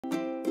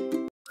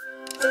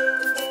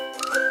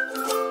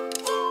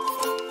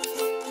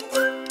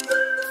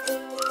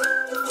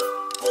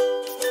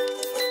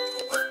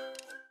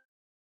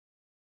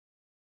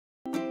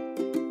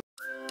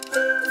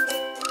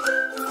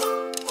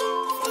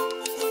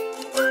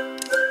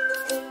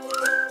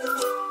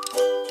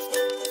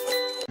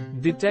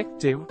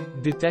detective,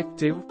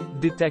 detective,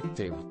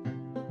 detective,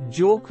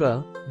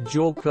 joker,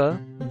 joker,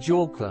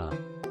 joker,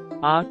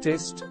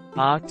 artist,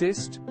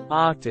 artist,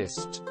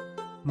 artist,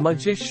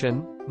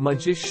 magician,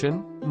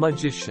 magician,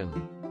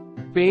 magician,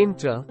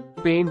 painter,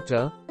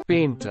 painter,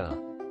 painter,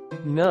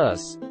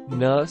 nurse,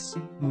 nurse,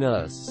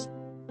 nurse,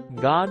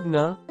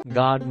 gardener,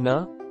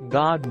 gardener,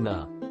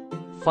 gardener,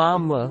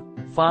 farmer,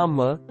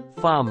 farmer,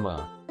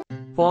 farmer,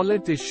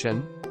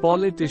 politician,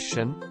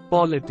 politician,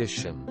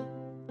 politician,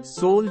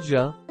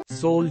 soldier,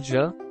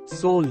 soldier,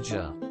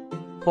 soldier,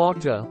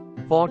 potter,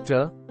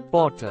 potter,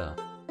 potter,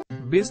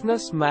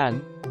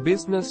 businessman,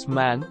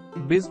 businessman,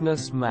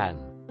 businessman,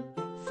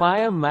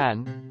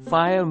 fireman,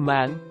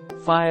 fireman,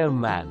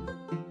 fireman,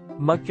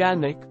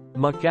 mechanic,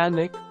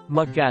 mechanic,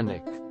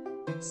 mechanic,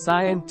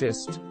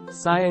 scientist,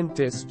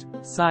 scientist,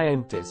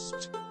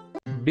 scientist,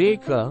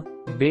 baker,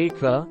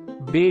 baker,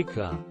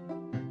 baker,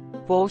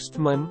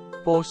 postman,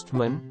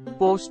 postman,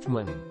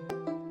 postman,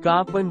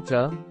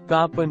 carpenter,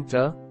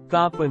 carpenter,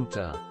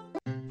 carpenter,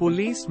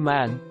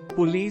 policeman,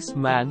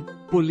 policeman,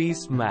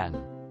 policeman,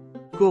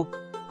 cook,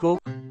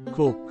 cook,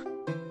 cook,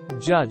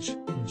 judge,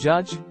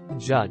 judge,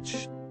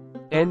 judge,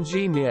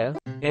 engineer,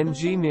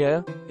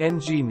 engineer,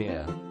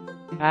 engineer,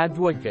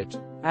 advocate,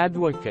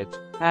 advocate,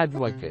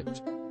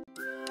 advocate,